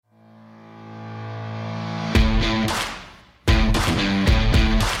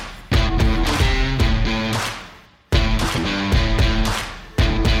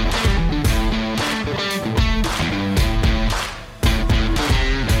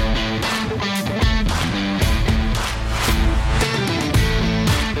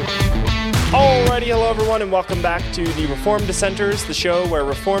Alrighty, hello everyone, and welcome back to the Reformed Dissenters, the show where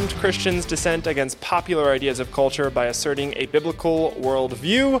Reformed Christians dissent against popular ideas of culture by asserting a biblical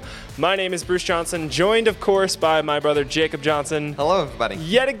worldview. My name is Bruce Johnson, joined, of course, by my brother Jacob Johnson. Hello, everybody.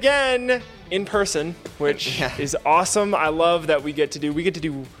 Yet again, in person, which is awesome. I love that we get to do,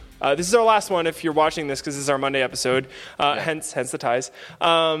 this is our last one if you're watching this, because this is our Monday episode, hence the ties.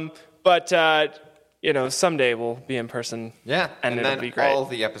 Someday we'll be in person. Yeah, and it'll then be great. All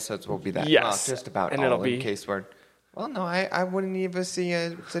the episodes will be that. Yes. Well, just about and all it'll in be, case we're... Well, no, I wouldn't even see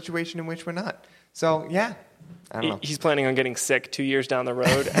a situation in which we're not. So, yeah, I don't know. He's planning on getting sick 2 years down the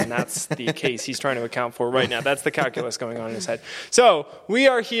road, and that's the case he's trying to account for right now. That's the calculus going on in his head. So we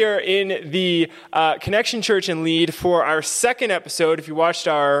are here in the Connection Church in Lead for our second episode. If you watched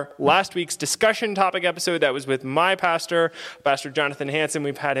our last week's discussion topic episode, that was with my pastor, Pastor Jonathan Hansen.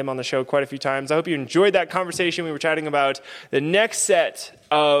 We've had him on the show quite a few times. I hope you enjoyed that conversation. We were chatting about the next set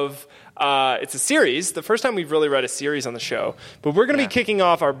of... it's a series, the first time we've really read a series on the show, but we're going to be kicking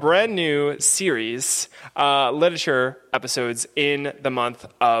off our brand new series, literature episodes in the month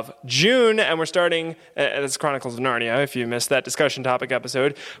of June, and we're starting, as Chronicles of Narnia, if you missed that discussion topic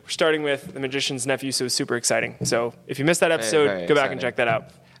episode, we're starting with The Magician's Nephew, so super exciting. So if you missed that episode, very go back exciting. And check that out.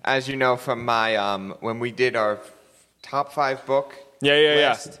 As you know from my, when we did our top 5 book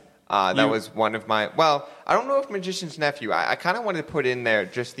list, that was one of my... Well, I don't know if Magician's Nephew. I kind of wanted to put in there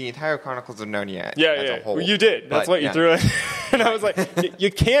just the entire Chronicles of Narnia as a whole. Well, you did. That's what you threw in. And I was like,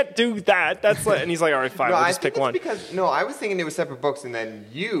 you can't do that. That's like, and he's like, all right, fine, we'll just pick one. I was thinking it was separate books, and then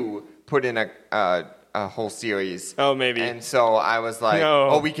you put in a whole series. Oh, maybe. And so I was like,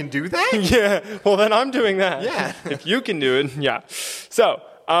 no. We can do that? Yeah. Well, then I'm doing that. Yeah. If you can do it, yeah. So,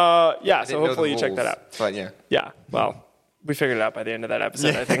 so hopefully you check that out. But yeah. Yeah, well... We figured it out by the end of that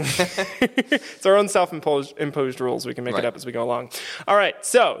episode, I think. It's our own self-imposed rules. We can make it up as we go along. All right,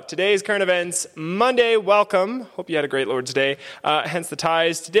 so today's current events, Monday, welcome. Hope you had a great Lord's Day, hence the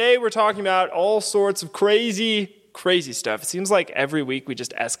ties. Today we're talking about all sorts of crazy stuff. It seems like every week we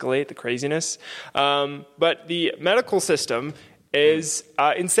just escalate the craziness. But the medical system is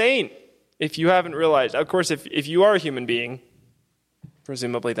insane. If you haven't realized, of course, if you are a human being,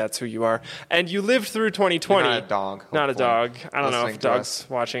 presumably that's who you are. And you lived through 2020. You're not a dog. Not a dog. I don't know if dogs us.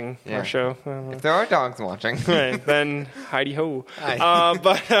 Watching our show. If there are dogs watching. Right, then Heidi ho. Hi.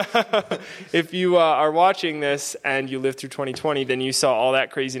 But if you are watching this and you lived through 2020, then you saw all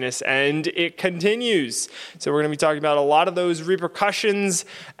that craziness and it continues. So we're going to be talking about a lot of those repercussions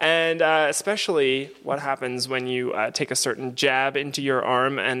and especially what happens when you take a certain jab into your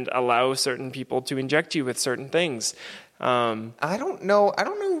arm and allow certain people to inject you with certain things. I don't know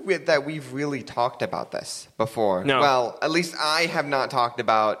that we've really talked about this before. No. Well, at least I have not talked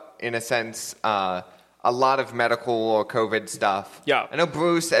about, in a sense, a lot of medical or COVID stuff. Yeah. I know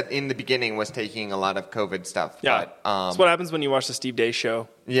Bruce in the beginning was taking a lot of COVID stuff. Yeah. But, that's what happens when you watch the Steve Day show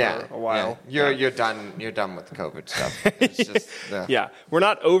for a while. Yeah. You're done with the COVID stuff. It's just, Yeah. We're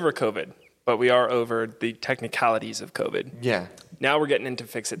not over COVID, but we are over the technicalities of COVID. Yeah. Now we're getting in to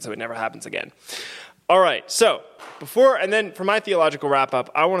fix it so it never happens again. All right, so for my theological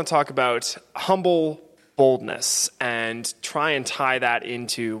wrap-up, I want to talk about humble boldness and try and tie that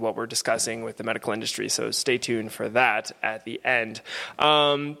into what we're discussing with the medical industry, so stay tuned for that at the end.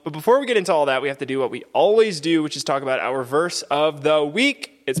 But before we get into all that, we have to do what we always do, which is talk about our verse of the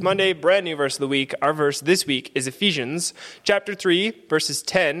week. It's Monday, brand new verse of the week. Our verse this week is Ephesians chapter 3, verses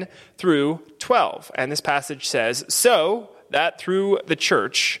 10 through 12, and this passage says, "So that through the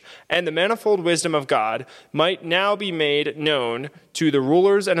church and the manifold wisdom of God might now be made known to the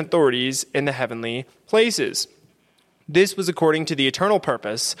rulers and authorities in the heavenly places. This was according to the eternal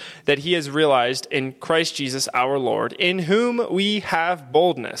purpose that he has realized in Christ Jesus our Lord, in whom we have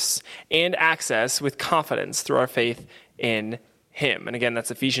boldness and access with confidence through our faith in him." And again,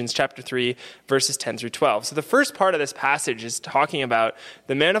 that's Ephesians chapter 3, verses 10 through 12. So the first part of this passage is talking about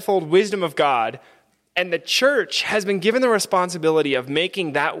the manifold wisdom of God. And the church has been given the responsibility of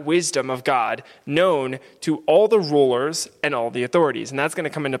making that wisdom of God known to all the rulers and all the authorities. And that's going to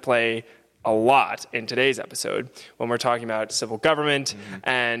come into play a lot in today's episode when we're talking about civil government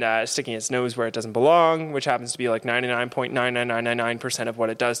and sticking its nose where it doesn't belong, which happens to be like 99.99999% of what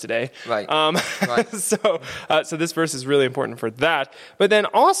it does today. Right. So this verse is really important for that. But then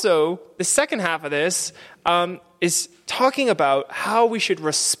also, the second half of this is talking about how we should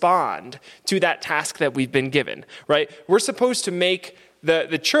respond to that task that we've been given, right? We're supposed to make,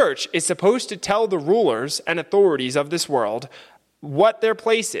 the church is supposed to tell the rulers and authorities of this world what their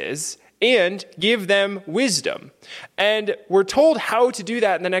place is and give them wisdom. And we're told how to do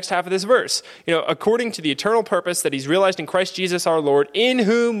that in the next half of this verse. According to the eternal purpose that he's realized in Christ Jesus our Lord, in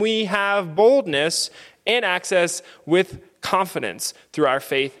whom we have boldness and access with confidence through our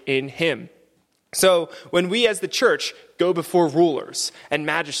faith in him. So when we as the church go before rulers and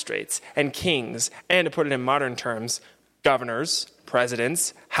magistrates and kings, and to put it in modern terms, governors,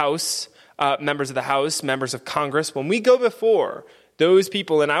 presidents, members of the House, members of Congress, when we go before those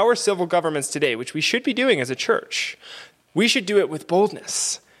people in our civil governments today, which we should be doing as a church, we should do it with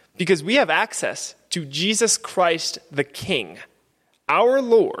boldness because we have access to Jesus Christ the King, our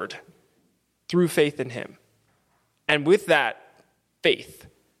Lord, through faith in him. And with that faith,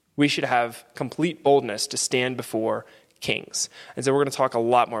 we should have complete boldness to stand before kings. And so we're going to talk a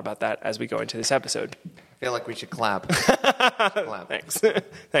lot more about that as we go into this episode. I feel like we should clap. Clap. Thanks.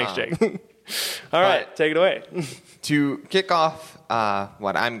 Thanks, Jake. All right, take it away. To kick off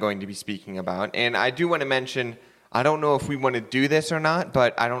what I'm going to be speaking about, and I do want to mention, I don't know if we want to do this or not,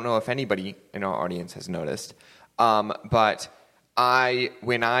 but I don't know if anybody in our audience has noticed. But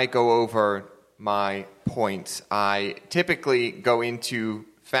when I go over my points, I typically go into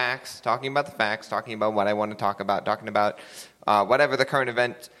facts, talking about the facts, talking about what I want to talk about, talking about whatever the current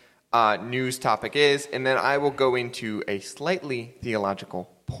event news topic is, and then I will go into a slightly theological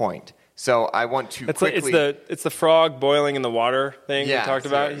point. So I want to quickly... It's the frog boiling in the water thing we talked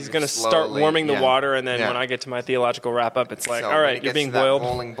about. He's going to start warming the water, and then when I get to my theological wrap-up, it's like, all right, you're being boiled. That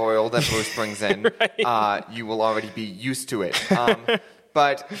rolling boil that Bruce brings in, right. You will already be used to it.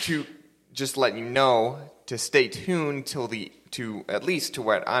 But to just let you know, to stay tuned to at least to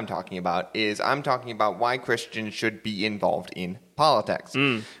what I'm talking about, is I'm talking about why Christians should be involved in politics,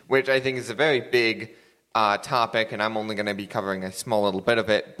 which I think is a very big topic, and I'm only going to be covering a small little bit of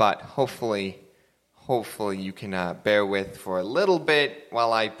it, but hopefully you can bear with for a little bit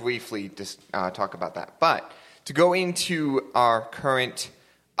while I briefly just talk about that. But to go into our current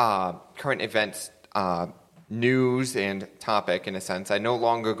events news and topic, in a sense, I no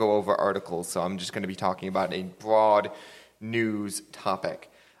longer go over articles, so I'm just going to be talking about a broad news topic.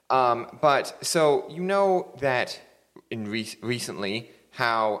 But so you know that recently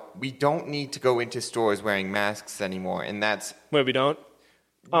how we don't need to go into stores wearing masks anymore, and that's... Wait, we don't?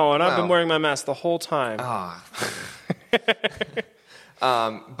 Oh, and I've been wearing my mask the whole time.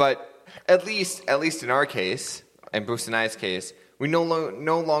 But at least in our case, and Bruce and I's case, we no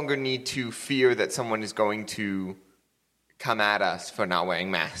longer need to fear that someone is going to come at us for not wearing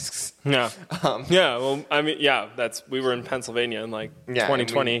masks. Yeah. Well, I mean, we were in Pennsylvania in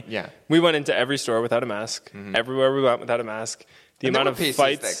 2020. We went into every store without a mask. Mm-hmm. Everywhere we went without a mask. The amount of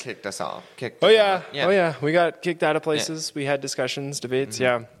fights that kicked us off. Oh yeah. We got kicked out of places. Yeah. We had discussions, debates.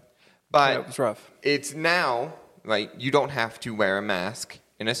 Mm-hmm. Yeah. But it was rough. It's now, right? You don't have to wear a mask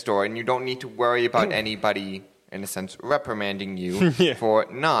in a store, and you don't need to worry about anybody, in a sense, reprimanding you for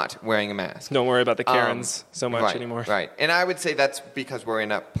not wearing a mask. Don't worry about the Karens so much anymore. Right. And I would say that's because we're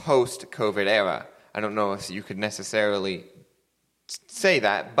in a post-COVID era. I don't know if you could necessarily say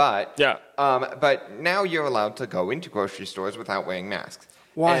that, but but now you're allowed to go into grocery stores without wearing masks.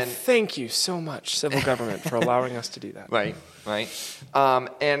 Why, thank you so much, civil government, for allowing us to do that. Right.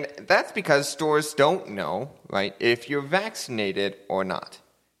 And that's because stores don't know, right, if you're vaccinated or not.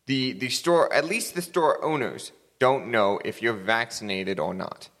 The store, at least the store owners, don't know if you're vaccinated or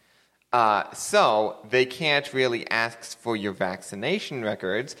not. So they can't really ask for your vaccination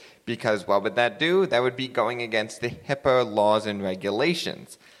records because what would that do? That would be going against the HIPAA laws and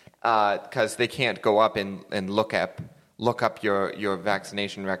regulations because they can't go up and look up your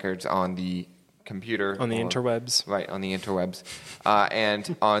vaccination records on the computer. On the interwebs. Right, on the interwebs.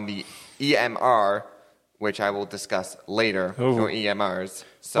 And on the EMR, which I will discuss later, for EMRs.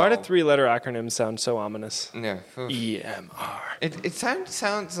 So, why do 3-letter acronyms sound so ominous? Yeah. EMR. It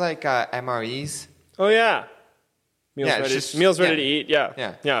sounds like MREs. Oh, yeah. Meals ready to eat.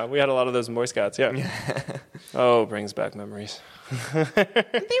 Yeah. We had a lot of those in Boy Scouts. Yeah. Oh, brings back memories. They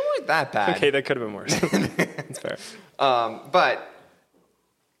weren't that bad. Okay, that could have been worse. That's fair. But,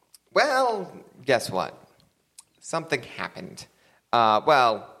 well, guess what? Something happened.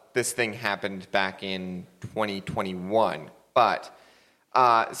 This thing happened back in 2021, but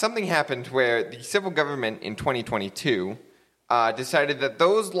something happened where the civil government in 2022 decided that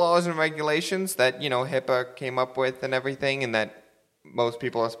those laws and regulations that, HIPAA came up with and everything and that most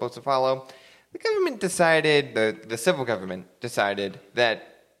people are supposed to follow, the civil government decided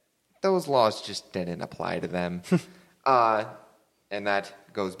that those laws just didn't apply to them. And that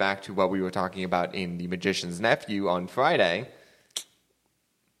goes back to what we were talking about in The Magician's Nephew on Friday.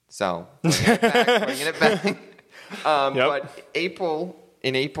 So, bringing it back. But April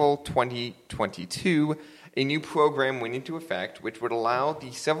in April 2022, a new program went into effect which would allow the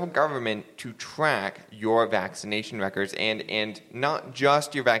civil government to track your vaccination records and not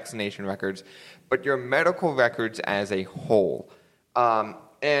just your vaccination records, but your medical records as a whole.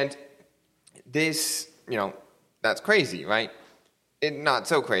 And this, that's crazy, right? Not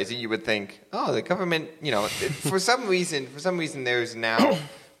so crazy. You would think, oh, the government, for some reason, there's now,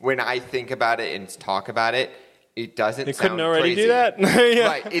 when I think about it and talk about it, it doesn't sound crazy. They couldn't already do that? Yeah.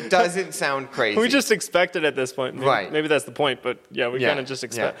 Right. It doesn't sound crazy. We just expect it at this point. Maybe that's the point, but we kind of just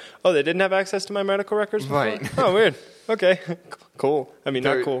expect. Yeah. Oh, they didn't have access to my medical records before? Right. Oh, weird. Okay. Cool. I mean,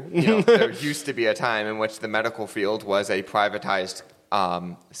 not cool. There used to be a time in which the medical field was a privatized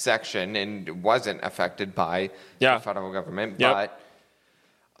section and wasn't affected by the federal government. Yep.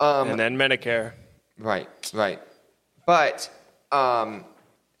 But and then Medicare. Right. But I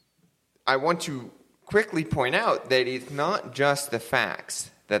want to quickly point out that it's not just the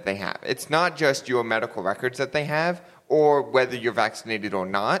facts that they have. It's not just your medical records that they have or whether you're vaccinated or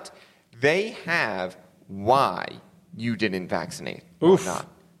not. They have why you didn't vaccinate or not.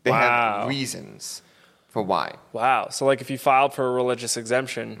 They have reasons for why. Wow. So like if you filed for a religious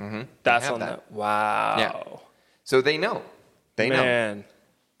exemption, that's on that. Wow. Yeah. So they know. They know.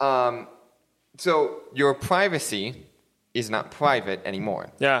 So your privacy is not private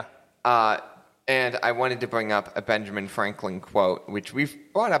anymore. Yeah. And I wanted to bring up a Benjamin Franklin quote, which we've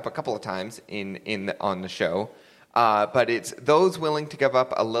brought up a couple of times on the show. But it's, those willing to give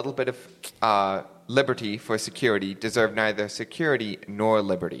up a little bit of liberty for security deserve neither security nor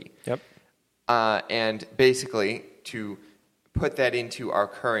liberty. Yep. And basically, to put that into our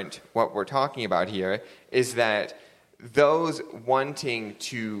current, what we're talking about here, is that those wanting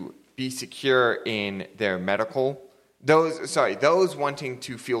to be secure in their medical... Those wanting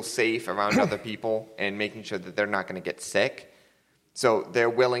to feel safe around other people and making sure that they're not going to get sick. So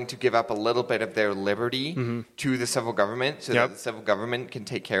they're willing to give up a little bit of their liberty to the civil government so that the civil government can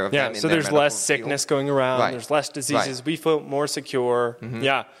take care of them. So there's less sickness going around. Right. There's less diseases. Right. We feel more secure.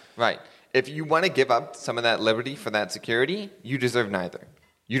 Yeah. Right. If you want to give up some of that liberty for that security, you deserve neither.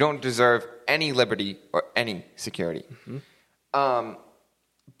 You don't deserve any liberty or any security.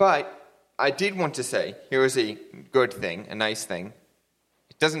 But I did want to say, here is a good thing, a nice thing.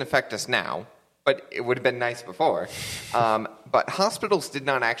 It doesn't affect us now, but it would have been nice before. But hospitals did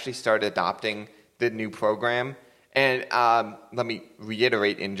not actually start adopting the new program. And let me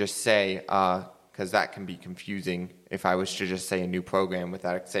reiterate and just say, because that can be confusing if I was to just say a new program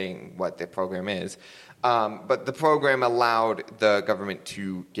without saying what the program is. But the program allowed the government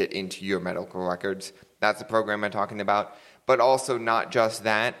to get into your medical records. That's the program I'm talking about. But also not just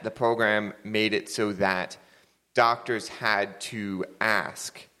that, the program made it so that doctors had to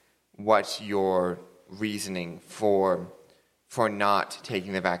ask what's your reasoning for not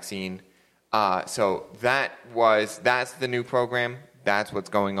taking the vaccine. So that's the new program. That's what's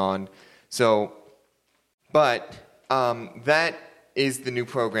going on. So, but that is the new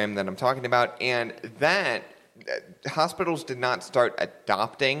program that I'm talking about, and that hospitals did not start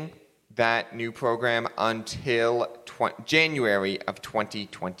adopting that new program until January of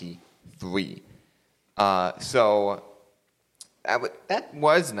 2023. So that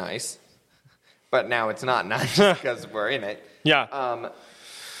was nice, but now it's not nice because we're in it. Yeah.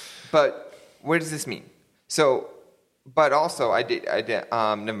 But what does this mean? So, but also I did.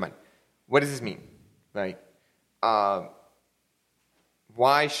 Never mind. What does this mean? Like,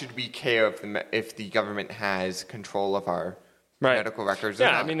 why should we care if the government has control of our medical records?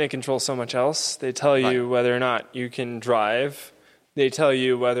 I mean, they control so much else. They tell you whether or not you can drive. They tell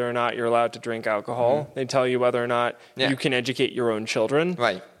you whether or not you're allowed to drink alcohol. They tell you whether or not you can educate your own children.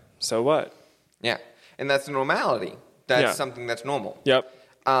 Right. So what? Yeah. And that's the normality. That's something that's normal. Yep.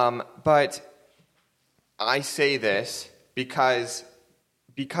 But I say this because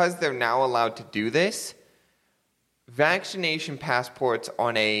they're now allowed to do this, vaccination passports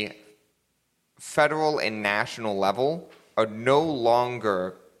on a federal and national level are no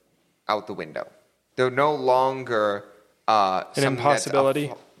longer out the window. They're no longer an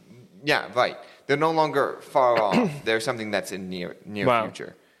impossibility. Right. They're no longer far off. They're something that's in near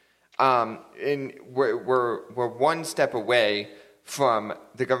future. And we're one step away from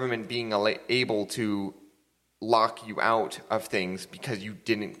the government being able to lock you out of things because you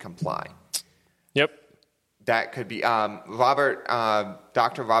didn't comply. Yep. That could be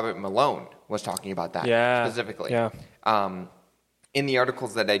Dr. Robert Malone was talking about that specifically. Yeah. In the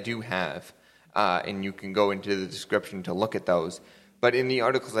articles that I do have, and you can go into the description to look at those, but in the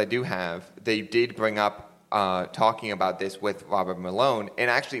articles I do have, they did bring up talking about this with Robert Malone,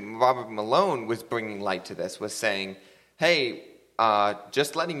 and actually Robert Malone was bringing light to this, was saying, hey,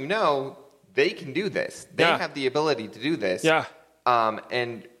 just letting you know they can do this. They have the ability to do this. Yeah.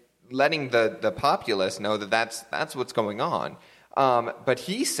 And letting the populace know that that's what's going on. But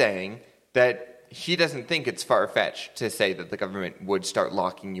he's saying that he doesn't think it's far-fetched to say that the government would start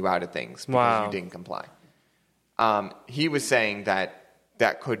locking you out of things because you didn't comply. He was saying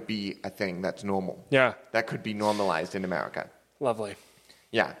that could be a thing that's normal. Yeah. That could be normalized in America. Lovely.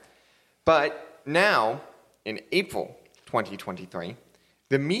 Yeah. But now, in April 2023,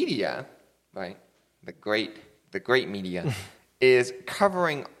 the media, right, the great media, is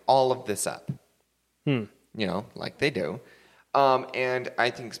covering all of this up. You know, like they do. And I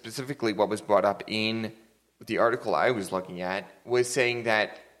think specifically what was brought up in the article I was looking at was saying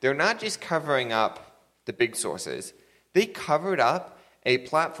that they're not just covering up the big sources. They covered up a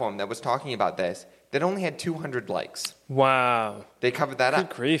platform that was talking about this that only had 200 likes. Wow. They covered that up.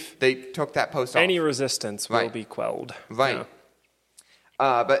 Good grief. They took that post off. Any resistance will be quelled. Right.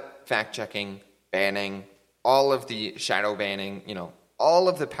 Yeah. But fact-checking, banning, all of the shadow banning, you know, all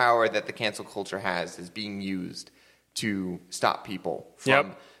of the power that the cancel culture has is being used to stop people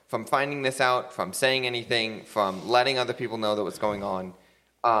from finding this out, from saying anything, from letting other people know that what's going on.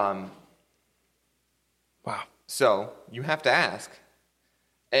 Wow. So you have to ask.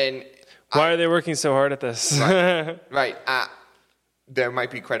 And why are they working so hard at this? Right. There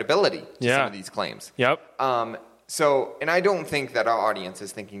might be credibility to some of these claims. Yep. So, and I don't think that our audience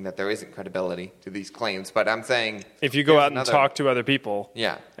is thinking that there isn't credibility to these claims, but I'm saying... If you go out and talk to other people,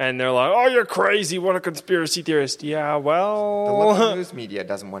 and they're like, oh, you're crazy, what a conspiracy theorist. Yeah, well... The liberal news media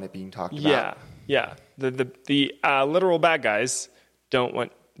doesn't want it being talked about. Yeah. The literal bad guys don't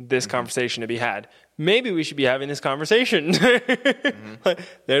want this conversation to be had. Maybe we should be having this conversation. They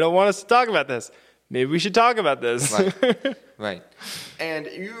don't want us to talk about this. Maybe we should talk about this. Right. And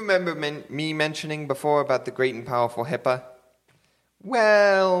you remember me mentioning before about the great and powerful HIPAA?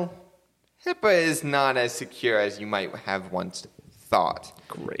 Well, HIPAA is not as secure as you might have once thought.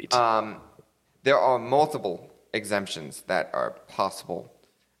 Great. There are multiple exemptions that are possible.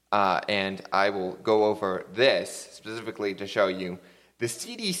 And I will go over this specifically to show you. The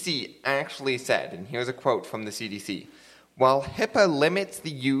CDC actually said, and here's a quote from the CDC, while HIPAA limits the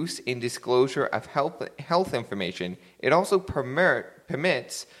use and disclosure of health information, it also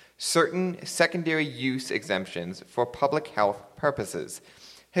permits certain secondary use exemptions for public health purposes.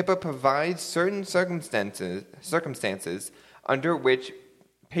 HIPAA provides certain circumstances under which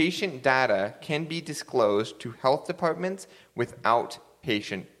patient data can be disclosed to health departments without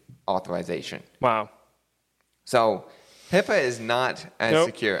patient authorization. Wow. So HIPAA is not as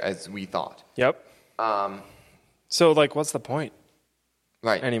secure as we thought. Yep. So, like, what's the point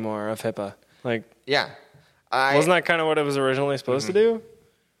anymore of HIPAA? Like, wasn't that kind of what it was originally supposed to do?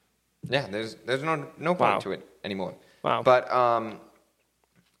 Yeah, there's no point to it anymore. Wow. But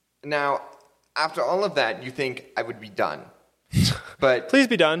now, after all of that, you think I would be done. But please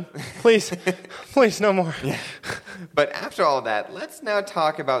be done. Please, please, no more. Yeah. But after all that, let's now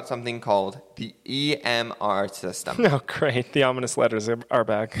talk about something called the EMR system. Oh, great. The ominous letters are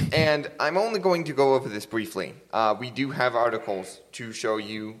back. And I'm only going to go over this briefly. We do have articles to show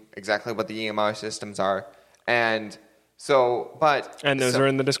you exactly what the EMR systems are. And so, And those are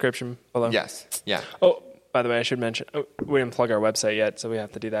in the description below. Yes. Yeah. Oh, by the way, I should mention, we didn't plug our website yet, so we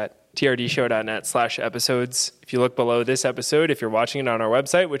have to do that. trdshow.net/episodes. If you look below this episode, if you're watching it on our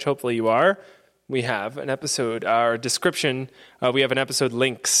website, which hopefully you are, we have an episode, our description, we have an episode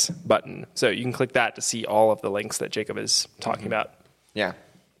links button. So you can click that to see all of the links that Jacob is talking about. Yeah.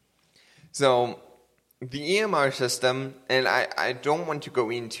 So the EMR system, and I don't want to go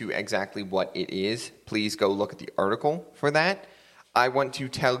into exactly what it is. Please go look at the article for that. I want to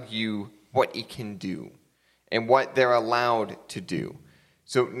tell you what it can do and what they're allowed to do.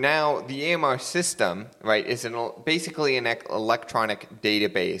 So now the EMR system, right, is basically an electronic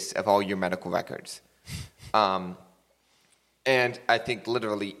database of all your medical records. And I think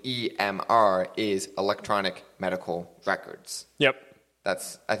literally EMR is electronic medical records. Yep.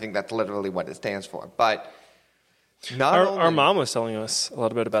 I think that's literally what it stands for. But our mom was telling us a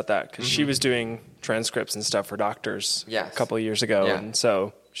little bit about that because she was doing transcripts and stuff for doctors a couple of years ago. Yeah. And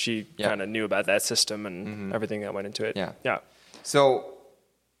so she kind of knew about that system and everything that went into it. Yeah. So...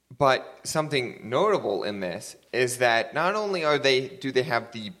 But something notable in this is that not only do they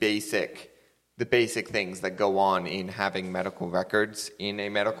have the basic things that go on in having medical records in a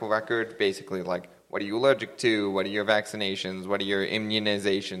medical record, basically like what are you allergic to, what are your vaccinations, what are your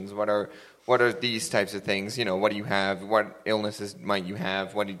immunizations, what are these types of things, you know, what do you have, what illnesses might you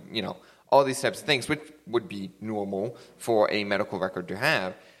have, all these types of things, which would be normal for a medical record to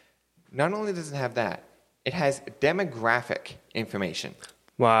have. Not only does it have that, It has demographic information.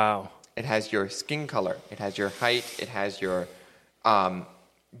 Wow. It has your skin color. It has your height. It has your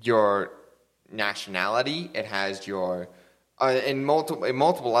nationality. It has your and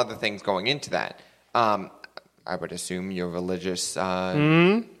multiple other things going into that. I would assume your religious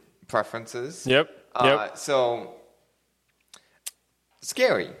preferences. Yep. So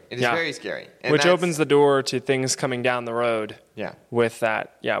scary. It is very scary. And which opens the door to things coming down the road. Yeah. With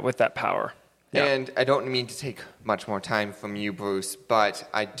that power. Yeah. And I don't mean to take much more time from you, Bruce, but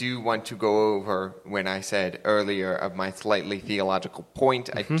I do want to go over, when I said earlier of my slightly theological point,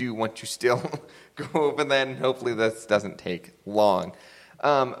 I do want to still go over that, and hopefully this doesn't take long.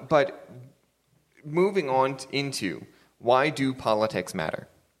 But moving on into, why do politics matter?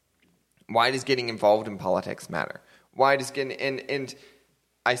 Why does getting involved in politics matter? Why does getting, and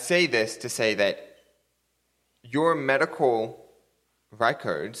I say this to say that your medical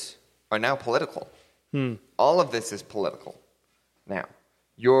records are now political. All of this is political now.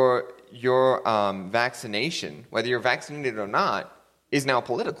 Your vaccination, whether you're vaccinated or not, is now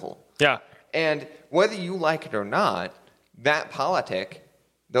political. Yeah. And whether you like it or not,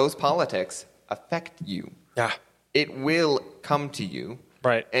 those politics affect you. Yeah. It will come to you.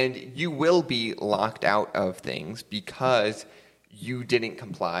 Right. And you will be locked out of things because you didn't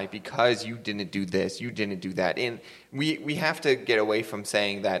comply, because you didn't do this, you didn't do that. And we have to get away from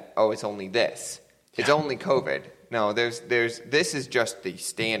saying that, oh, it's only this. It's only COVID. No, this is just the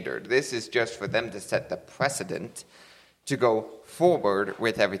standard. This is just for them to set the precedent to go forward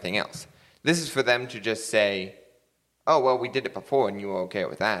with everything else. This is for them to just say, oh, well, we did it before and you were okay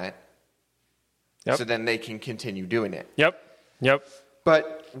with that. Yep. So then they can continue doing it. Yep.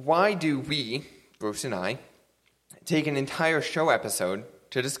 But why do we, Bruce and I, take an entire show episode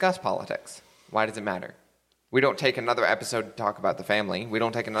to discuss politics? Why does it matter? We don't take another episode to talk about the family. We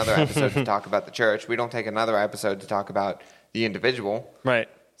don't take another episode to talk about the church. We don't take another episode to talk about the individual. Right.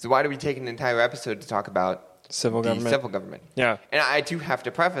 So why do we take an entire episode to talk about the civil government? Yeah. And I do have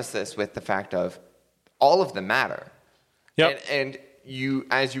to preface this with the fact of all of them matter. Yep. And you,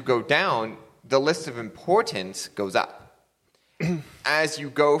 as you go down, the list of importance goes up. As you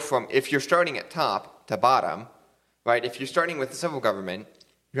go from, if you're starting at top to bottom, right? If you're starting with the civil government,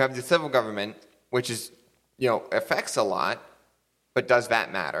 you have the civil government, which is, affects a lot, but does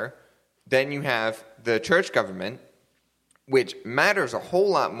that matter? Then you have the church government, which matters a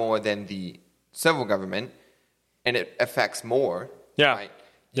whole lot more than the civil government, and it affects more. Yeah. Right?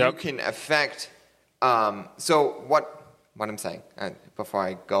 Yep. You can affect. So what I'm saying before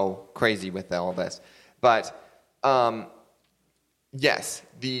I go crazy with all this, but. Yes,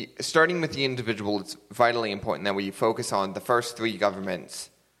 starting with the individual, it's vitally important that we focus on the first three governments.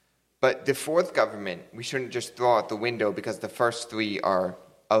 But the fourth government, we shouldn't just throw out the window because the first three are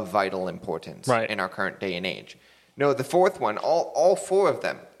of vital importance in our current day and age. No, the fourth one, all four of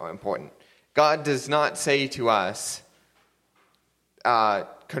them are important. God does not say to us,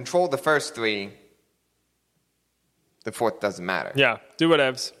 control the first three, the fourth doesn't matter. Yeah, do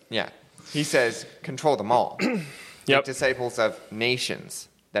whatevs. Yeah. He says, control them all. Yep. Disciples of nations.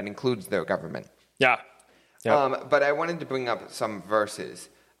 That includes their government. Yeah. Yep. But I wanted to bring up some verses.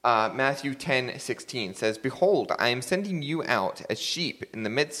 Matthew 10:16 says, "Behold, I am sending you out as sheep in the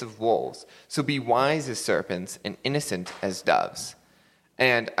midst of wolves. So be wise as serpents and innocent as doves."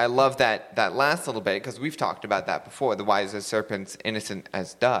 And I love that last little bit because we've talked about that before, the wise as serpents, innocent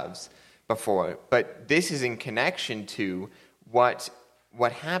as doves before. But this is in connection to what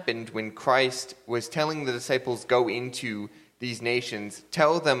happened when Christ was telling the disciples, go into these nations,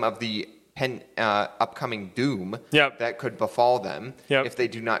 tell them of the upcoming doom that could befall them if they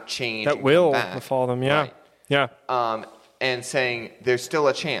do not change. That will befall them, Right. Yeah. And saying there's still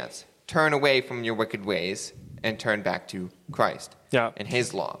a chance. Turn away from your wicked ways and turn back to Christ and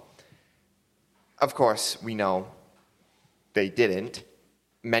his law. Of course, we know they didn't.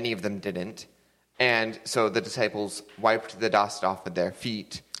 Many of them didn't. And so the disciples wiped the dust off of their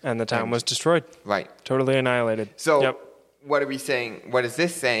feet. And the town was destroyed. Right. Totally annihilated. So what are we saying? What is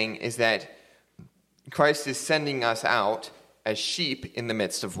this saying is that Christ is sending us out as sheep in the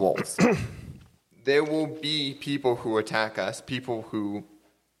midst of wolves. There will be people who attack us, people who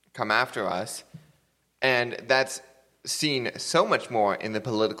come after us, and that's seen so much more in the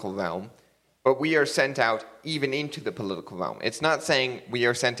political realm. But we are sent out even into the political realm. It's not saying we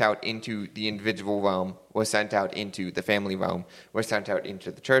are sent out into the individual realm, we're sent out into the family realm, we're sent out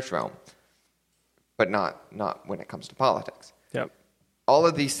into the church realm, but not when it comes to politics. Yep. All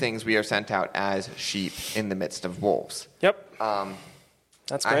of these things we are sent out as sheep in the midst of wolves. Yep.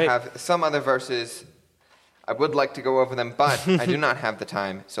 That's great. I have some other verses. I would like to go over them, but I do not have the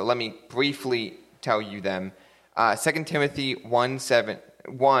time. So let me briefly tell you them. 2 Timothy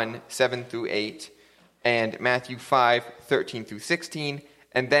 1:7 through 8, and Matthew 5:13 through 16,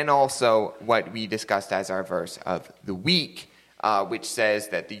 and then also what we discussed as our verse of the week, which says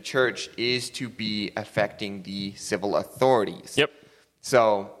that the church is to be affecting the civil authorities. Yep.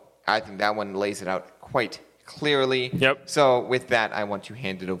 So I think that one lays it out quite clearly. Yep. So with that, I want to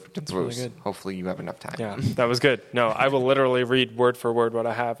hand it over to Bruce. Really good. Hopefully you have enough time. Yeah, that was good. No, I will literally read word for word what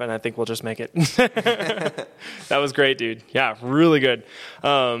I have, and I think we'll just make it. That was great, dude. Yeah, really good.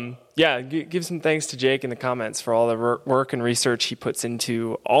 Give some thanks to Jake in the comments for all the work and research he puts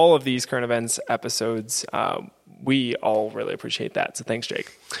into all of these current events episodes. We all really appreciate that. So thanks,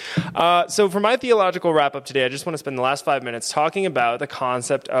 Jake. So for my theological wrap-up today, I just want to spend the last 5 minutes talking about the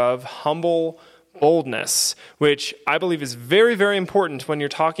concept of humble boldness, which I believe is very, very important when you're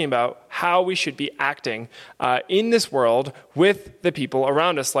talking about how we should be acting in this world with the people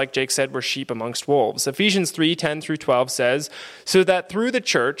around us. Like Jake said, we're sheep amongst wolves. Ephesians 3:10 through 12 says, "So that through the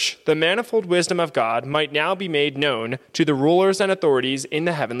church, the manifold wisdom of God might now be made known to the rulers and authorities in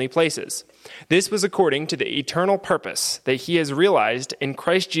the heavenly places. This was according to the eternal purpose that he has realized in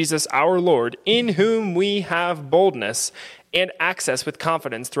Christ Jesus our Lord, in whom we have boldness and access with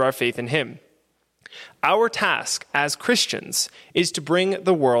confidence through our faith in him. Our task as Christians is to bring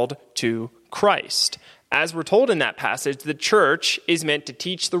the world to Christ. As we're told in that passage, the church is meant to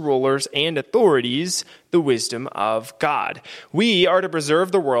teach the rulers and authorities the wisdom of God. We are to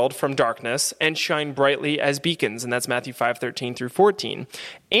preserve the world from darkness and shine brightly as beacons, and that's Matthew 5:13 through 14.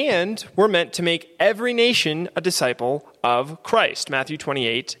 And we're meant to make every nation a disciple of Christ, Matthew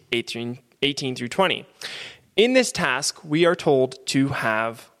 28:18 through 20. In this task, we are told to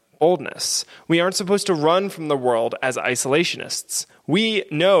have boldness. We aren't supposed to run from the world as isolationists. We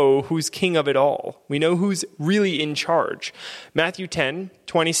know who's king of it all. We know who's really in charge. Matthew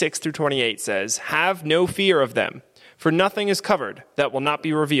 10:26 through 28 says, "Have no fear of them, for nothing is covered that will not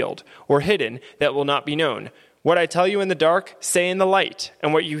be revealed, or hidden that will not be known. What I tell you in the dark, say in the light,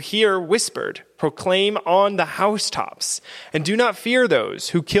 and what you hear whispered, proclaim on the housetops. And do not fear those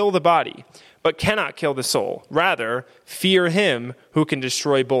who kill the body, but cannot kill the soul. Rather, fear him who can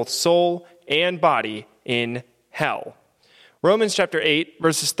destroy both soul and body in hell." Romans chapter 8,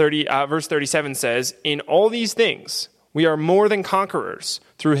 verse 37 says, "In all these things we are more than conquerors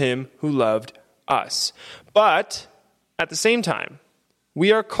through him who loved us." But at the same time,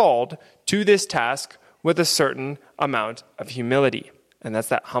 we are called to this task with a certain amount of humility. And that's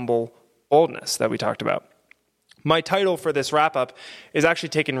that humble boldness that we talked about. My title for this wrap-up is actually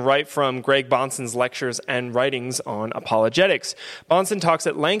taken right from Greg Bonson's lectures and writings on apologetics. Bonson talks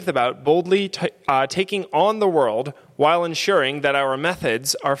at length about boldly taking on the world while ensuring that our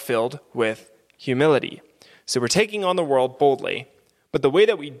methods are filled with humility. So we're taking on the world boldly, but the way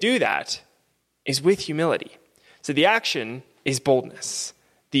that we do that is with humility. So the action is boldness.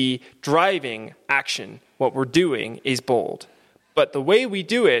 The driving action, what we're doing, is bold. But the way we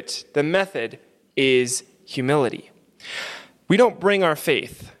do it, the method, is humility. We don't bring our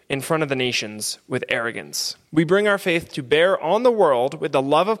faith in front of the nations with arrogance. We bring our faith to bear on the world with the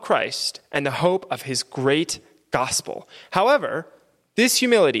love of Christ and the hope of his great gospel. However, this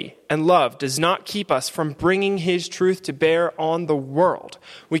humility and love does not keep us from bringing his truth to bear on the world.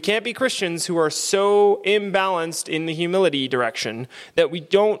 We can't be Christians who are so imbalanced in the humility direction that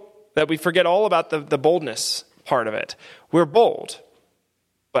we forget all about the boldness part of it. We're bold,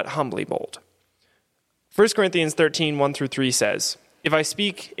 but humbly bold. 1 Corinthians 13:1 through 3 says, "If I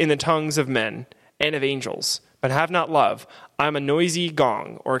speak in the tongues of men and of angels, but have not love, I am a noisy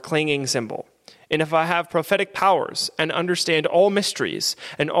gong or a clanging cymbal. And if I have prophetic powers and understand all mysteries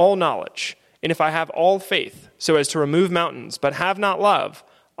and all knowledge, and if I have all faith so as to remove mountains, but have not love,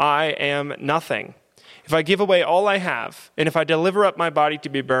 I am nothing. If I give away all I have, and if I deliver up my body to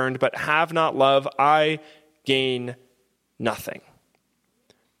be burned, but have not love, I gain nothing."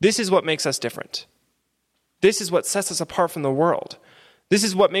 This is what makes us different. This is what sets us apart from the world. This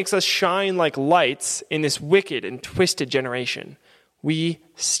is what makes us shine like lights in this wicked and twisted generation. We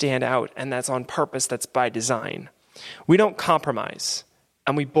stand out, and that's on purpose. That's by design. We don't compromise,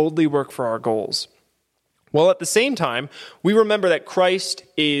 and we boldly work for our goals. While at the same time, we remember that Christ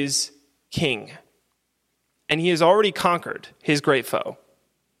is King, and he has already conquered his great foe,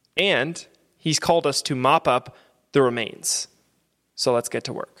 and he's called us to mop up the remains. So let's get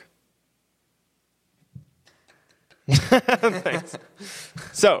to work. Thanks.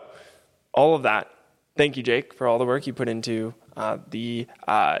 So, all of that. Thank you, Jake, for all the work you put into the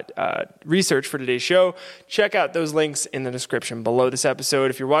research for today's show, check out those links in the description below this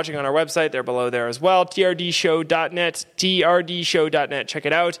episode. If you're watching on our website, they're below there as well, trdshow.net. Check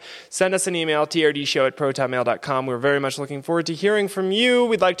it out. Send us an email, trdshow@protonmail.com. We're very much looking forward to hearing from you.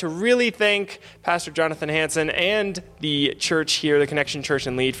 We'd like to really thank Pastor Jonathan Hansen and the church here, the Connection Church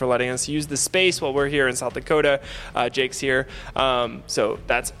and Lead, for letting us use the space while we're here in South Dakota. Jake's here. So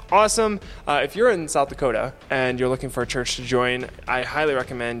that's awesome. If you're in South Dakota and you're looking for a church to join, I highly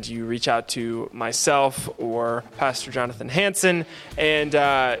recommend you reach out to myself or Pastor Jonathan Hansen, and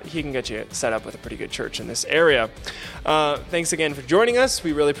he can get you set up with a pretty good church in this area. Thanks again for joining us.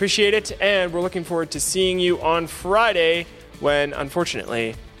 We really appreciate it, and we're looking forward to seeing you on Friday when,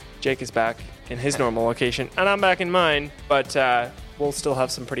 unfortunately, Jake is back in his normal location, and I'm back in mine, but we'll still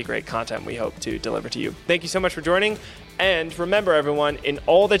have some pretty great content we hope to deliver to you. Thank you so much for joining, and remember, everyone, in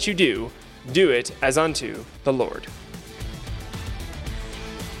all that you do, do it as unto the Lord.